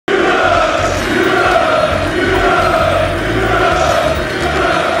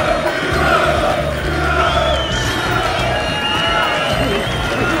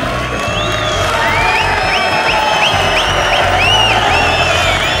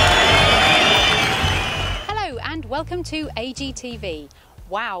welcome to AGTV.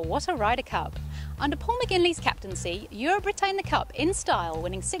 Wow, what a Ryder Cup. Under Paul McGinley's captaincy, Europe retained the cup in style,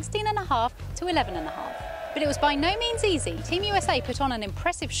 winning 16.5 to 11.5. But it was by no means easy. Team USA put on an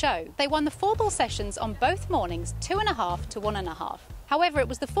impressive show. They won the 4-ball sessions on both mornings, 2.5 to 1.5. However, it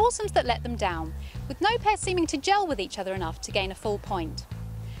was the foursomes that let them down, with no pair seeming to gel with each other enough to gain a full point.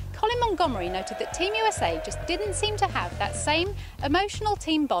 Colin Montgomery noted that Team USA just didn't seem to have that same emotional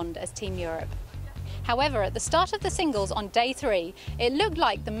team bond as Team Europe. However, at the start of the singles on day 3, it looked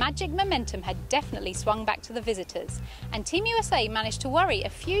like the magic momentum had definitely swung back to the visitors, and Team USA managed to worry a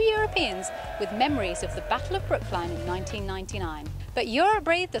few Europeans with memories of the Battle of Brookline in 1999. But Europe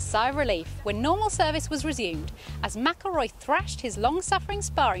breathed a sigh of relief when normal service was resumed, as McIlroy thrashed his long-suffering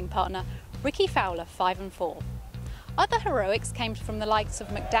sparring partner, Ricky Fowler, 5-4. Other heroics came from the likes of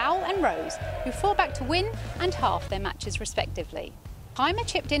McDowell and Rose, who fought back to win and half their matches respectively. Heimer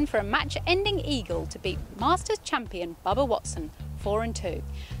chipped in for a match-ending eagle to beat Masters champion Bubba Watson, 4-2.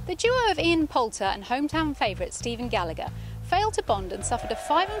 The duo of Ian Poulter and hometown favourite Stephen Gallagher failed to bond and suffered a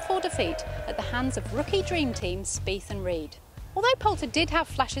 5-4 defeat at the hands of rookie dream team Spieth and Reed. Although Poulter did have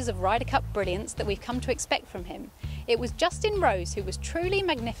flashes of Ryder Cup brilliance that we've come to expect from him, it was Justin Rose who was truly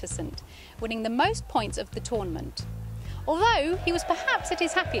magnificent, winning the most points of the tournament. Although he was perhaps at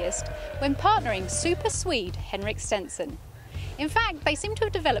his happiest when partnering super Swede Henrik Stenson. In fact, they seem to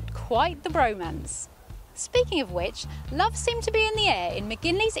have developed quite the bromance. Speaking of which, love seemed to be in the air in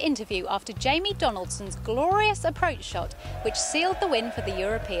McGinley's interview after Jamie Donaldson's glorious approach shot, which sealed the win for the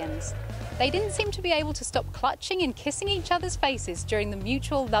Europeans. They didn't seem to be able to stop clutching and kissing each other's faces during the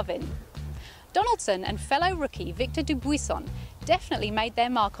mutual love-in. Donaldson and fellow rookie Victor Dubuisson definitely made their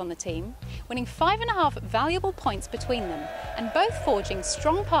mark on the team, winning 5.5 valuable points between them, and both forging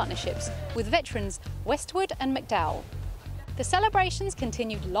strong partnerships with veterans Westwood and McDowell. The celebrations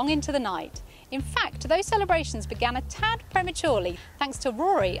continued long into the night. In fact, those celebrations began a tad prematurely thanks to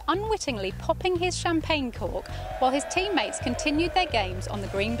Rory unwittingly popping his champagne cork while his teammates continued their games on the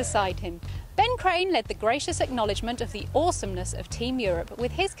green beside him. Ben Crane led the gracious acknowledgement of the awesomeness of Team Europe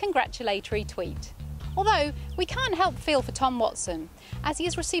with his congratulatory tweet. Although, we can't help feel for Tom Watson, as he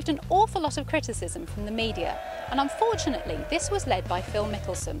has received an awful lot of criticism from the media, and unfortunately this was led by Phil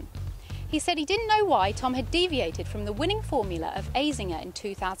Mickelson. He said he didn't know why Tom had deviated from the winning formula of Azinger in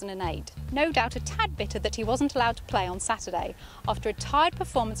 2008. No doubt a tad bitter that he wasn't allowed to play on Saturday after a tired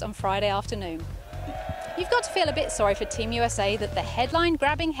performance on Friday afternoon. You've got to feel a bit sorry for Team USA that the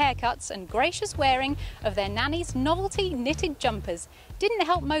headline-grabbing haircuts and gracious wearing of their nanny's novelty knitted jumpers didn't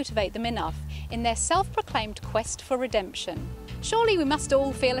help motivate them enough in their self-proclaimed quest for redemption. Surely we must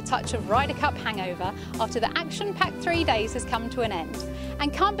all feel a touch of Ryder Cup hangover after the action-packed 3 days has come to an end.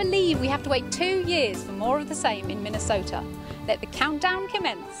 And can't believe we have to wait 2 years for more of the same in Minnesota. Let the countdown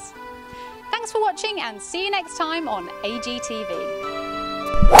commence. Thanks for watching and see you next time on AGTV.